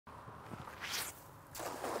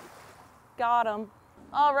got him.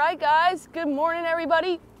 All right, guys, good morning,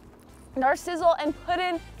 everybody. Narcizzle and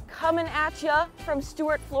Puddin' coming at ya from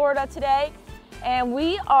Stuart, Florida today. And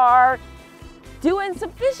we are doing some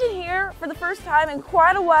fishing here for the first time in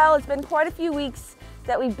quite a while. It's been quite a few weeks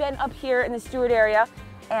that we've been up here in the Stuart area.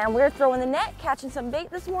 And we're throwing the net, catching some bait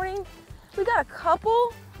this morning. We got a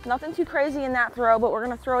couple, nothing too crazy in that throw, but we're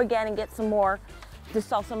gonna throw again and get some more. Just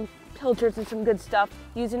saw some pilchards and some good stuff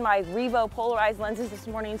using my Revo polarized lenses this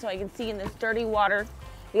morning so I can see in this dirty water.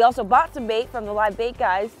 We also bought some bait from the live bait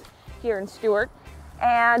guys here in Stuart.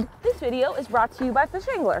 And this video is brought to you by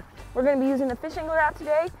FISHANGLER. We're gonna be using the FISHANGLER app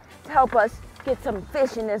today to help us get some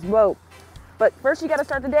fish in this boat. But first you gotta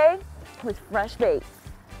start the day with fresh bait.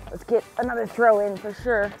 Let's get another throw in for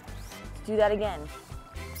sure. Let's do that again.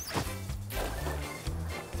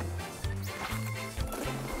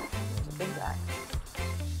 It's a big guy.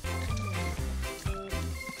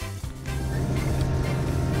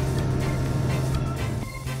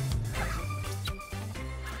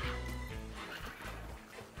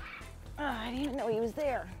 I didn't even know he was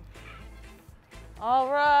there.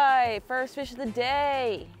 All right, first fish of the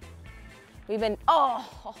day. We've been, it's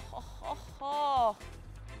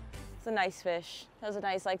a nice fish. That was a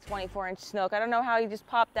nice like 24-inch snook. I don't know how he just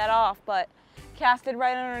popped that off, but casted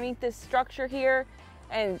right underneath this structure here.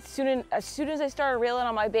 And as soon as I started reeling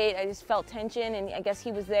on my bait, I just felt tension, and I guess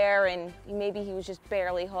he was there, and maybe he was just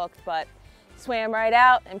barely hooked, but swam right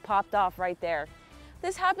out and popped off right there.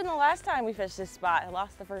 This happened the last time we fished this spot. I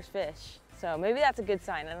lost the first fish. So maybe that's a good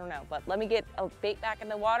sign, I don't know. But let me get a bait back in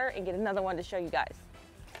the water and get another one to show you guys.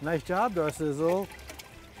 Nice job, Narcizzle.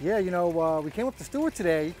 Yeah, you know, we came up to Stuart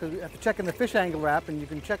today because we have to check in the FISHANGLER app, and you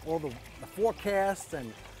can check all the forecasts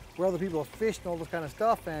and where other people have fished and all this kind of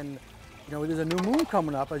stuff. And, you know, there's a new moon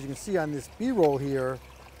coming up, as you can see on this B-roll here.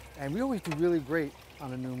 And we always do really great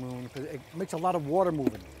on a new moon because it makes a lot of water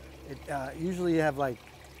moving. Usually you have like,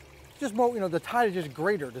 just more, you know, the tide is just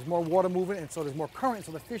greater. There's more water moving, and so there's more current,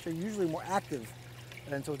 so the fish are usually more active.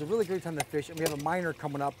 And so it's a really great time to fish. And we have a minor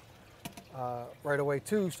coming up right away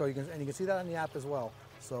too, so you can see that on the app as well.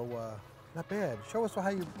 So not bad. Show us how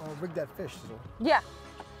you rig that fish. Yeah,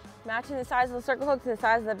 matching the size of the circle hook to the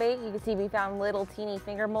size of the bait. You can see we found little teeny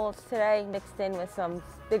finger mullets today, mixed in with some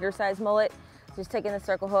bigger size mullet. Just taking the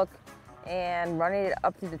circle hook and running it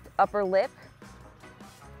up to the upper lip.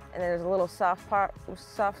 And there's a little soft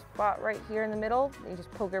spot right here in the middle. You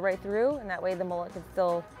just poke it right through, and that way the mullet can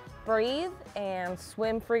still breathe and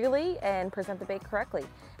swim freely and present the bait correctly.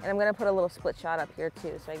 And I'm gonna put a little split shot up here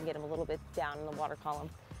too, so I can get him a little bit down in the water column.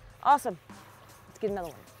 Awesome. Let's get another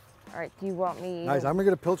one. All right, do you want me? Nice, I'm gonna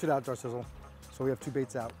get a pilchard out, Narcizzle. So we have two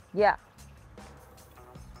baits out. Yeah.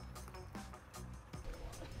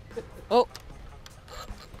 Oh.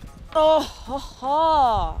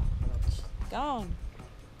 Oh, gone.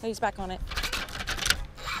 Oh, he's back on it.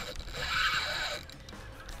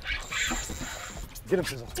 Get him,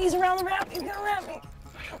 Sizzle. He's around the ramp. He's gonna ramp me.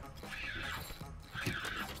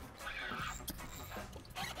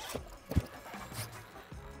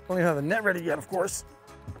 Don't even have the net ready yet, of course.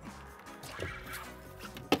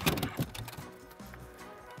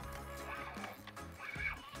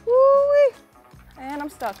 Woo-wee. And I'm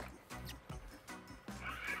stuck.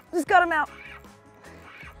 Just got him out.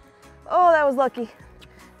 Oh, that was lucky.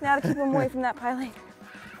 Now to keep him away from that piling.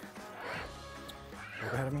 Go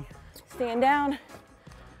ahead of me. Stand down.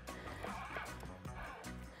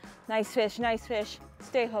 Nice fish, nice fish.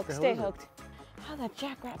 Stay hooked, stay hooked. How'd that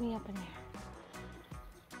jack wrap me up in there?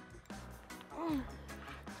 Oh,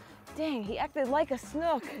 dang, he acted like a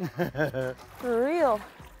snook. For real.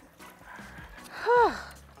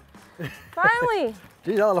 Finally.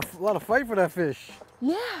 Geez, a lot of fight for that fish.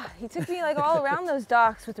 Yeah, he took me like all around those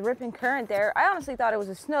docks with the ripping current there. I honestly thought it was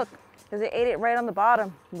a snook because it ate it right on the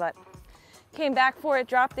bottom, but came back for it,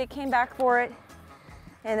 dropped it, came back for it,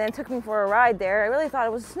 and then took me for a ride there. I really thought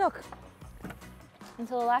it was a snook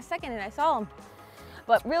until the last second and I saw him.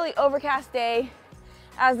 But really overcast day.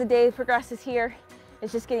 As the day progresses here,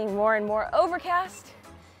 it's just getting more and more overcast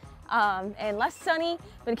and less sunny.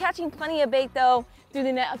 Been catching plenty of bait though. Threw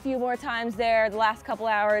the net a few more times there the last couple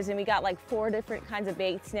hours, and we got like 4 different kinds of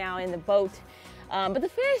baits now in the boat. But the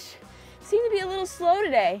fish seem to be a little slow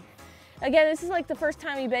today. Again, this is like the first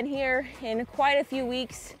time we've been here in quite a few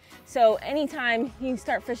weeks. So anytime you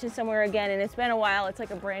start fishing somewhere again, and it's been a while, it's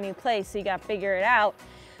like a brand new place, so you gotta figure it out.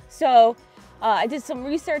 So I did some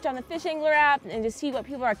research on the FISHANGLER app and to see what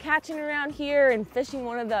people are catching around here and fishing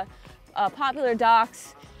one of the popular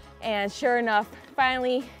docks. And sure enough,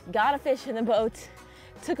 finally got a fish in the boat.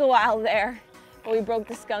 Took a while there, but we broke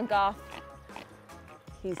the skunk off.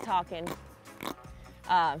 He's talking.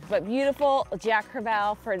 But beautiful jack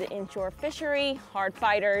crevalle for the inshore fishery, hard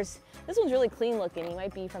fighters. This one's really clean looking. He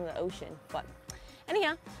might be from the ocean, but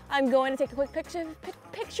anyhow, I'm going to take a quick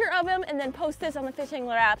picture of him and then post this on the Fish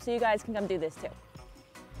Angler app so you guys can come do this too.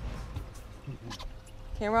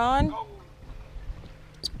 Camera on.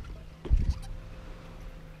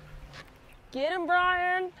 Get him,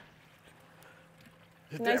 Brian.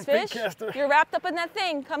 Nice fish. You're wrapped up in that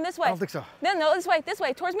thing. Come this way. I don't think so. No, this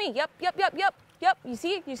way, towards me. Yep. You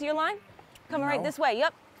see your line? Coming right this way.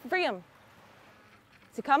 Yep. Free him.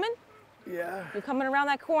 Is he coming? Yeah. You're coming around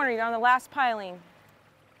that corner. You're on the last piling.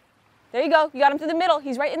 There you go. You got him to the middle.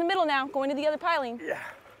 He's right in the middle now, going to the other piling. Yeah.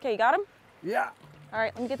 Okay, you got him? Yeah. All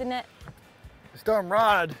right, let me get the net. Storm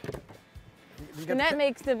rod. The net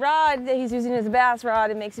makes the rod that he's using as a bass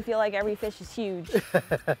rod, it makes it feel like every fish is huge.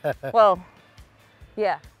 Well,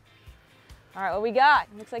 yeah. All right, what we got?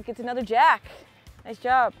 Looks like it's another jack. Nice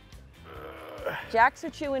job. Jacks are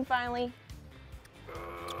chewing finally.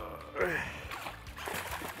 I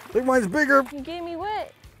think mine's bigger. You gave me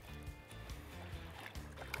wet.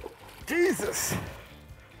 Jesus.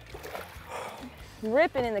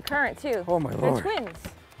 Ripping in the current too. Oh my Lord. They're twins.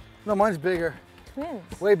 No, mine's bigger.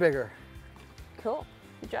 Twins. Way bigger. Cool.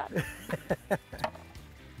 Good job.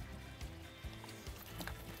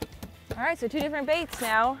 All right, so 2 different baits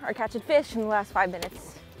now are catching fish in the last 5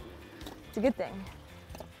 minutes. It's a good thing.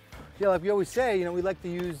 Yeah, like we always say, you know, we like to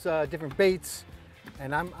use different baits.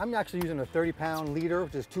 And I'm actually using a 30-pound leader,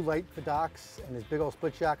 which is too light for docks, and this big old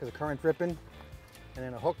split shock is a current ripping. And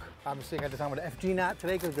then a hook. Obviously, I got this on with an FG knot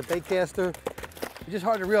today because it's a bait caster. It's just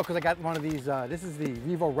hard to reel because I got one of these, this is the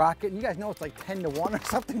Revo Rocket. And you guys know it's like 10 to 1 or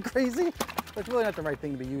something crazy. But it's really not the right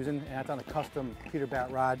thing to be using. And that's on a custom Peter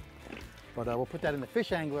Bat rod. But we'll put that in the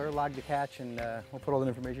Fish Angler, log the catch, and we'll put all the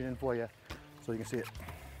information in for you so you can see it.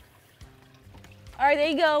 All right, there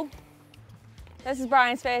you go. This is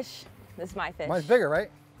Brian's fish. This is my fish. Mine's bigger, right?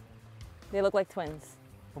 They look like twins.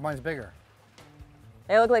 Well, mine's bigger.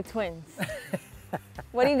 They look like twins.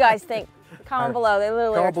 What do you guys think? Comment below. They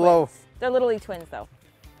literally are twins. They're literally twins, though.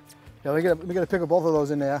 Yeah, we gotta pick up both of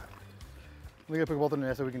those in there. We gotta pick both of them in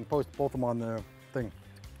there so we can post both of them on the thing.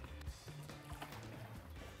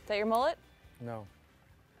 Is that your mullet? No.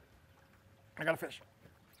 I got a fish.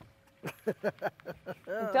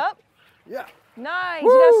 Hooked up? Yeah. Nice. Woo!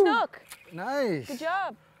 You got a snook. Nice. Good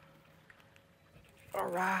job. All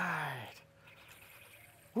right.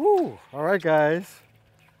 Woo. All right, guys.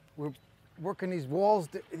 We're working these walls,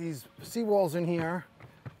 these sea walls in here,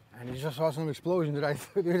 and you just saw some explosion that I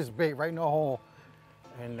threw this bait right in the hole,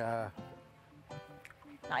 and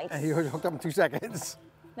Nice. he was hooked up in 2 seconds.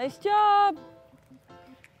 Nice job.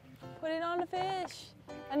 Put it on the fish.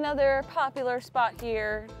 Another popular spot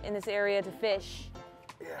here in this area to fish.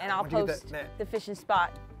 Yeah, And I'll post the fishing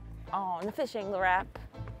spot on the Fish Angler app.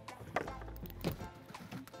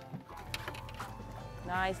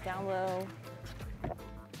 Nice, down low.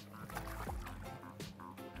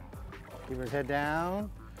 Keep his head down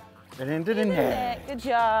and into the In the net. net. Good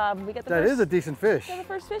job. We got the That first, is a decent fish. got the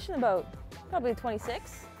first fish in the boat. Probably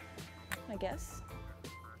 26, I guess.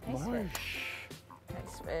 Nice fish.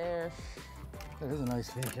 Nice fish. That is a nice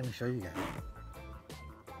fish. Let me show you guys.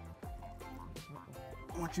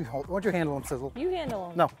 Why don't you handle him, Sizzle? You handle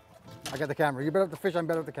him. No, I got the camera. You're better with the fish, I'm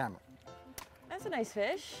better with the camera. That's a nice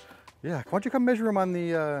fish. Yeah, why don't you come measure him on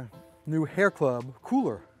the new Hair Club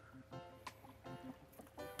cooler.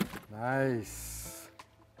 Nice.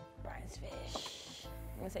 Brian's fish.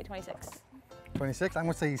 I'm gonna say 26. 26? I'm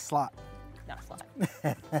gonna say he's slot. Not slot.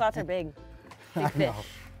 Slots are big. Big I fish. know.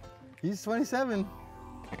 He's 27.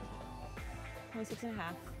 26 and a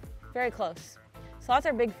half. Very close. Slots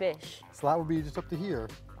are big fish. Slot would be just up to here.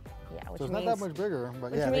 Yeah, which So it's means, not that much bigger,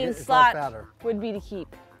 but which yeah, means it's a lot slot fatter. would be to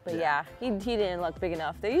keep. But yeah, he didn't look big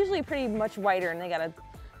enough. They're usually pretty much whiter and they got a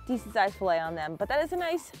decent sized fillet on them. But that is a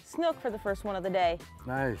nice snook for the first one of the day.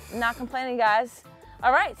 Nice. I'm not complaining, guys.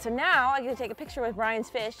 All right, so now I get to take a picture with Brian's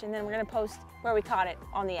fish and then we're gonna post where we caught it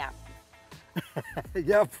on the app.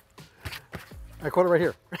 Yep. I caught it right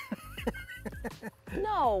here.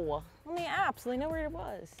 No, on the app, so they know where it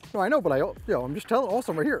was. No, I know, but I'm just telling.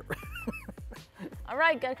 Also, right here. All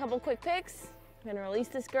right, got a couple quick pics. I'm gonna release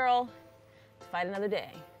this girl to fight another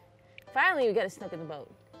day. Finally, we got a snook in the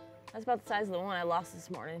boat. That's about the size of the one I lost this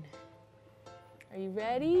morning. Are you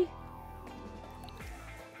ready?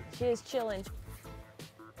 She is chilling.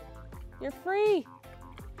 You're free.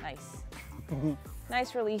 Nice.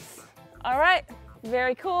 Nice release. All right,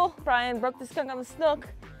 very cool. Brian broke the skunk on the snook,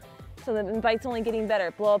 so the bite's only getting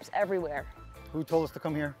better. Blow-ups everywhere. Who told us to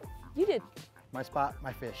come here? You did. My spot,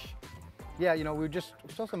 my fish. Yeah, you know, we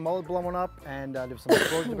saw some mullet blowing up, and there was some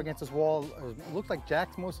explosions up against this wall. It looked like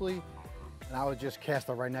jacks mostly, and I was just cast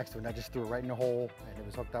it right next to it, and I just threw it right in the hole, and it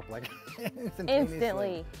was hooked up like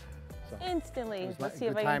Instantly. So Instantly. Let's see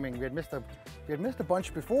if I timing. We had missed a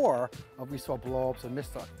bunch before. We saw blow-ups and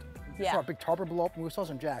saw a big tarpon blow up, and we saw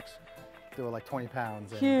some jacks. They were like 20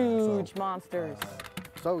 pounds. Huge monsters.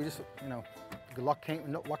 So we just, you know, good luck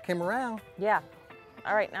came around. Yeah.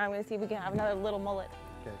 All right, now I'm gonna see if we can have another little mullet.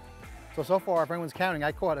 Okay. So far, if anyone's counting,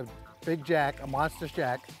 I caught a big jack, a monstrous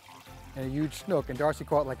jack, and a huge snook, and Darcy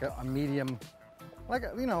caught like a medium, like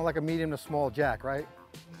a medium to small jack, right?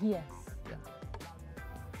 Yes. Yeah.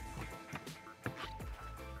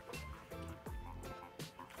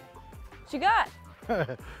 What you got?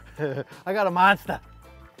 I got a monster.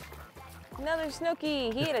 Another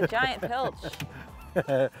snooky. He had a giant pilch.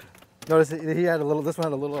 Notice he had a little. This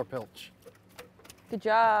one had a littler pilch. Good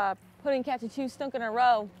job. Catching 2 snook in a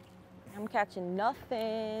row. I'm catching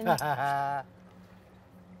nothing.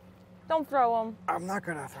 Don't throw them. I'm not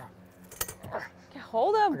gonna throw.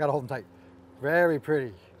 Hold them. I gotta hold them tight. Very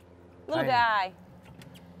pretty. Little guy.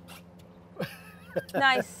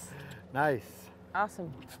 Nice. Nice.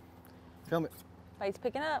 Awesome. Film it. Bite's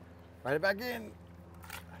picking up. Right it back in.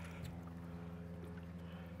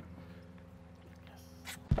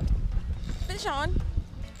 Fish on.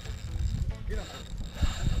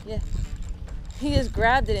 Yeah. He just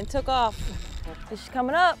grabbed it and took off. Fish is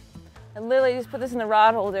coming up. I literally just put this in the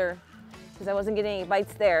rod holder because I wasn't getting any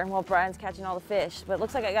bites there while Brian's catching all the fish. But it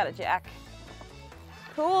looks like I got a jack.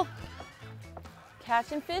 Cool.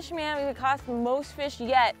 Catching fish, man. We've caught the most fish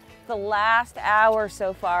yet the last hour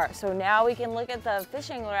so far. So now we can look at the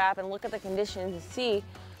FISHANGLER app and look at the conditions and see,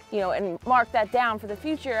 you know, and mark that down for the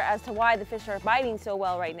future as to why the fish are biting so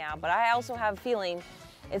well right now. But I also have a feeling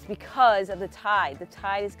it's because of the tide. The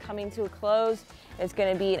tide is coming to a close. It's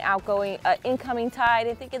going to be an incoming tide,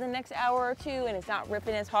 I think, in the next hour or two, and it's not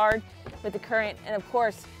ripping as hard with the current. And of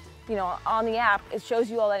course, you know, on the app, it shows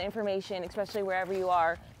you all that information, especially wherever you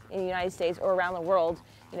are in the United States or around the world,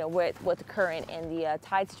 you know, what the current and the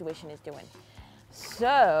tide situation is doing.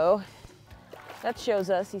 So that shows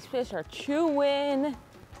us these fish are chewing.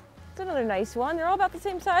 It's another nice one. They're all about the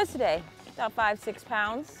same size today, about 5-6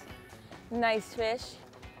 pounds. Nice fish.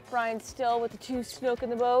 Brian's still with the 2 snook in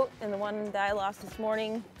the boat and the one that I lost this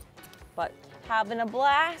morning, but having a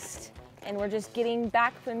blast. And we're just getting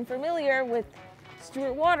back and familiar with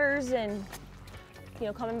Stewart Waters and, you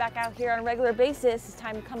know, coming back out here on a regular basis. It's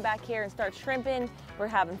time to come back here and start shrimping. We're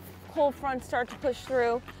having cold fronts start to push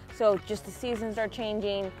through. So just the seasons are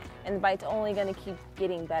changing and the bite's only gonna keep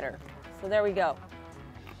getting better. So there we go.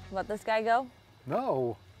 Let this guy go?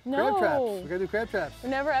 No. No. Crab traps. We gotta do crab traps. We're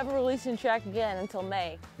never ever releasing track again until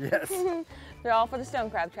May. Yes. They're all for the stone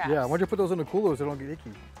crab traps. Yeah, why don't you put those in the cooler so they don't get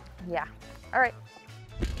icky? Yeah. All right.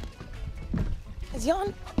 Is he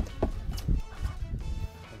on?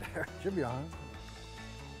 There, should be on.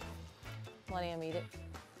 Letting him eat it.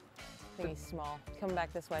 I think he's small. Coming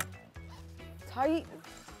back this way. Tight.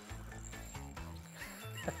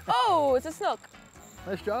 Oh, it's a snook.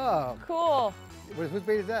 Nice job. Cool. Whose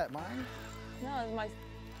bait is that? Mine? No, it's my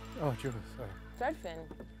Oh, Judas. Sorry. threadfin.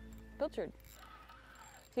 Pilchard.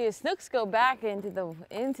 See, the snooks go back into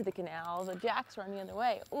the canal. The jacks run the other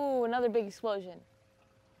way. Ooh, another big explosion.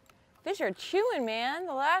 Fish are chewing, man.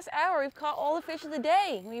 The last hour, we've caught all the fish of the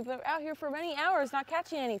day. We've been out here for many hours not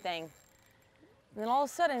catching anything. And then all of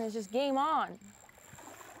a sudden, it's just game on.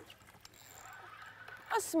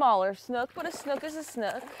 A smaller snook, but a snook is a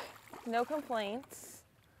snook. No complaints.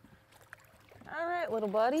 All right, little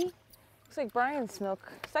buddy. Looks like Brian's snook,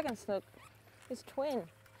 second snook, his twin.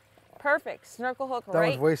 Perfect. Snorkel hook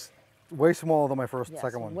right. That was way smaller than my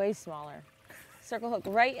second one. Way smaller. Circle hook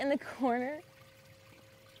right in the corner.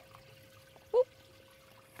 Whoop.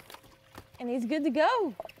 And he's good to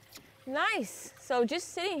go. Nice. So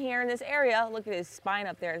just sitting here in this area, look at his spine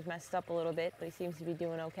up there is messed up a little bit, but he seems to be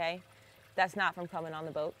doing okay. That's not from coming on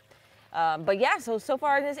the boat. But yeah, so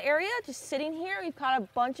far in this area, just sitting here, we've caught a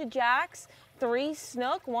bunch of jacks, 3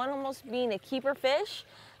 snook, one almost being a keeper fish.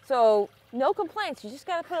 So no complaints. You just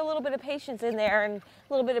got to put a little bit of patience in there and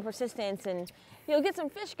a little bit of persistence and you'll get some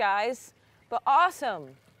fish, guys. But awesome.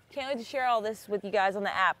 Can't wait to share all this with you guys on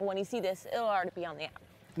the app. But when you see this, it'll already be on the app.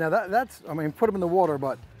 Now that's, I mean, put them in the water,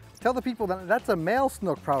 but tell the people that's a male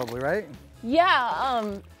snook probably, right?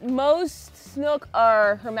 Yeah, most snook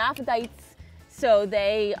are hermaphrodites. So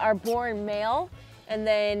they are born male. And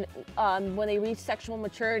then when they reach sexual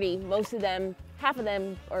maturity, most of them, half of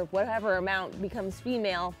them, or whatever amount, becomes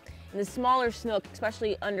female. And the smaller snook,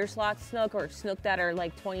 especially underslot snook or snook that are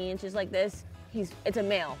like 20 inches like this, it's a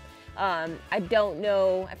male. I don't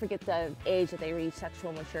know, I forget the age that they reach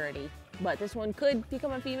sexual maturity, but this one could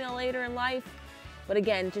become a female later in life. But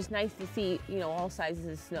again, just nice to see, you know, all sizes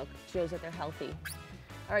of snook. Shows that they're healthy.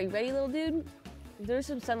 All right, you ready, little dude? If there's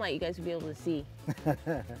some sunlight, you guys will be able to see.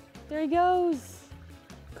 There he goes.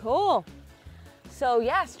 Cool. So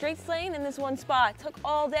yeah, straight slaying in this one spot. Took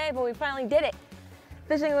all day, but we finally did it.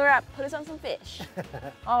 Fishing the wrap, put us on some fish.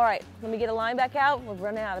 All right, let me get a line back out. We're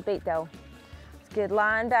running out of bait though. Let's get a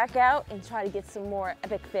line back out and try to get some more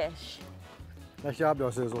epic fish. Nice job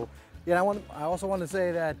though, Sizzle. Yeah, I also want to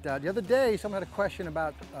say that the other day someone had a question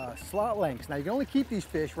about slot lengths. Now you can only keep these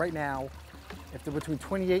fish right now if they're between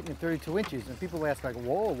 28 and 32 inches. And people ask like,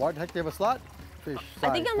 whoa, why the heck do you have a slot fish size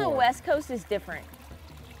I think on the West Coast is different.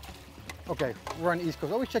 Okay, we're on the East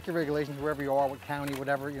Coast. Always check your regulations wherever you are, what county,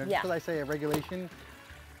 whatever. You know, just because I say a regulation,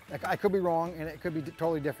 I could be wrong and it could be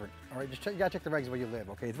totally different. All right, just check, you gotta check the regs where you live.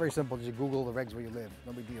 Okay, it's very simple. Just Google the regs where you live.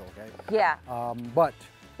 No big deal. Okay. Yeah. But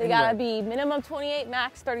they gotta be minimum 28,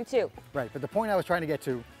 max 32. Right, but the point I was trying to get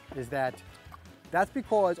to is that that's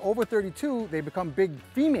because over 32 they become big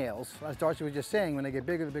females, as Darcy was just saying. When they get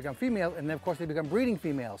bigger, they become females, and then of course they become breeding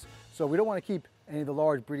females. So we don't want to keep any of the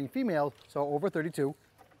large breeding females. So over 32.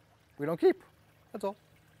 We don't keep. That's all.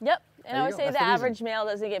 Yep. And I would say the average male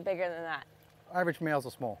doesn't get bigger than that. Average males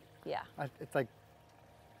are small. Yeah. It's like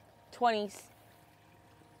 20s.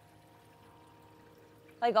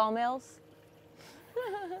 Like all males.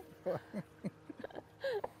 All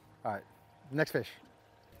right. Next fish.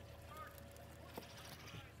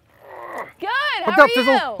 Good. Hooked How up, are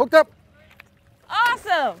Sizzle. you? Hooked up.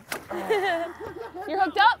 Awesome. You're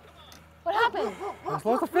hooked up? What happened? There's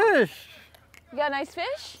lots of fish. You got a nice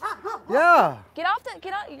fish? Yeah. Get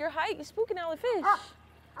out your height. You're spooking out the fish.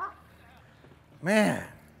 Man.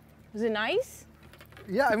 Was it nice?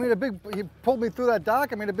 Yeah, I mean, he pulled me through that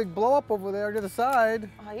dock. I made a big blow up over there to the side.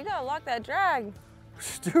 Oh, you gotta lock that drag.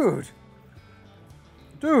 Dude.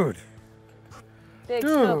 Dude. Big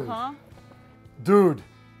snook, huh? Dude.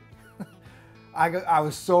 I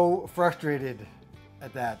was so frustrated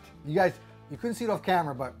at that. You guys, you couldn't see it off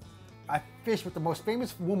camera, but I fished with the most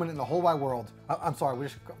famous woman in the whole wide world. I'm sorry, we're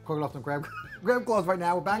just cooking off some crab claws right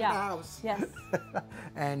now. We're back in the house. Yes.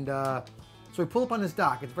 And so we pull up on this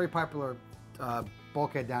dock. It's a very popular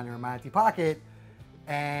bulkhead down here in Manatee Pocket.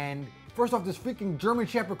 And first off, this freaking German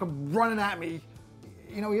Shepherd comes running at me.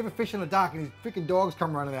 You know, we have a fish on the dock and these freaking dogs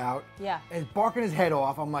come running out. Yeah. And he's barking his head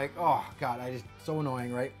off. I'm like, oh God, so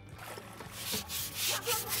annoying, right?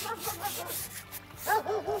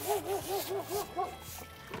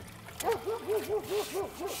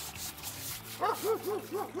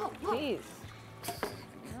 Jeez.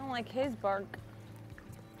 I don't like his bark.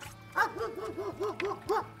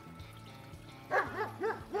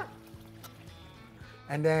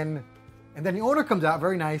 And then the owner comes out,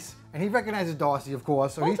 very nice, and he recognizes Darcy, of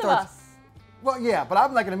course. So Both he starts. of us. Well, yeah, but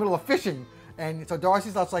I'm like in the middle of fishing, and so Darcy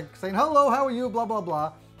starts like saying, "Hello, how are you?" Blah blah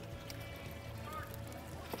blah.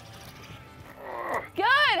 Good.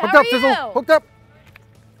 Hooked How up, are Sizzle. you? Hooked up.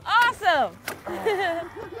 Awesome.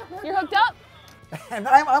 You're hooked up? And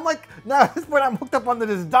I'm like, now at this point I'm hooked up under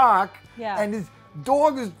this dock, Yeah. and this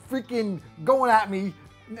dog is freaking going at me.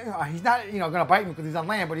 He's not, gonna bite me because he's on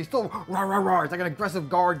land, but he's still rah rah rah. It's like an aggressive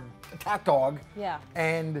guard attack dog. Yeah.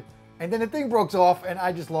 And then the thing broke off, and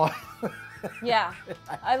I just lost. Yeah.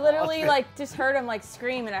 I literally just heard him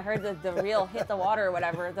scream, and I heard the reel hit the water or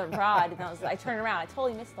whatever, the rod, and I turned around. I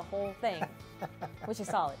totally missed the whole thing, which is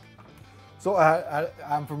solid. So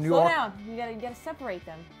I'm from New Slow York. down. You gotta separate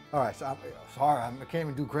them. All right, so I'm sorry, I can't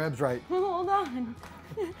even do crabs right. Hold on.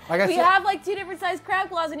 Like I We said, have 2 different sized crab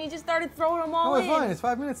claws, and he just started throwing them all no, in. it's fine. It's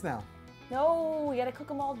 5 minutes now. No, we gotta cook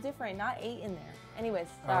them all different, not 8 in there. Anyways,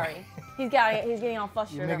 All sorry. right. He's getting all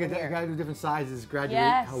flustered over You here. gotta do different sizes, graduate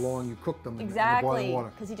Yes. how long you cook them in the Exactly, boiling water.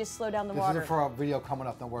 because he just slowed down the This water. isn't for a video coming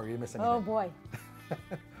up. Don't worry, you didn't miss anything. Oh boy.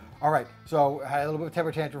 All right, so I had a little bit of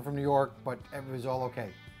temper tantrum from New York, but it was all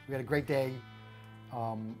okay. We had a great day.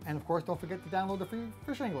 And of course, don't forget to download the free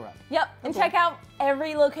FISHANGLER app. Yep, and check out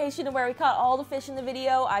every location where we caught all the fish in the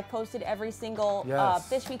video. I posted every single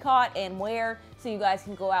fish we caught and where, so you guys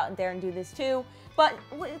can go out there and do this too. But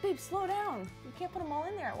babe, slow down. You can't put them all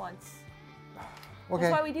in there at once. Okay.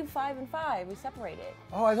 That's why we do 5 and 5. We separate it.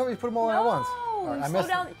 Oh, I thought we put them all in at once. No, Right, slow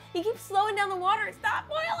down. He keeps slowing down the water. Stop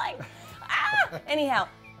boiling. Anyhow,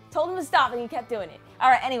 told him to stop, and he kept doing it. All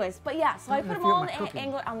right, anyways, but yeah, so I put them all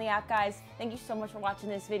on the app, guys. Thank you so much for watching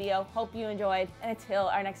this video. Hope you enjoyed, and until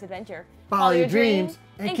our next adventure, follow your dreams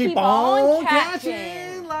and keep on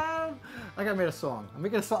catching. Love. I gotta make a song. I'm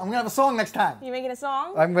making a song. I'm gonna have a song next time. You making a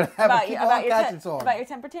song? I'm gonna have a keep on catching song. About your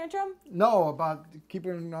temper tantrum? No, about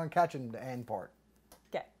keeping on catching the end part.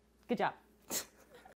 Okay. Good job.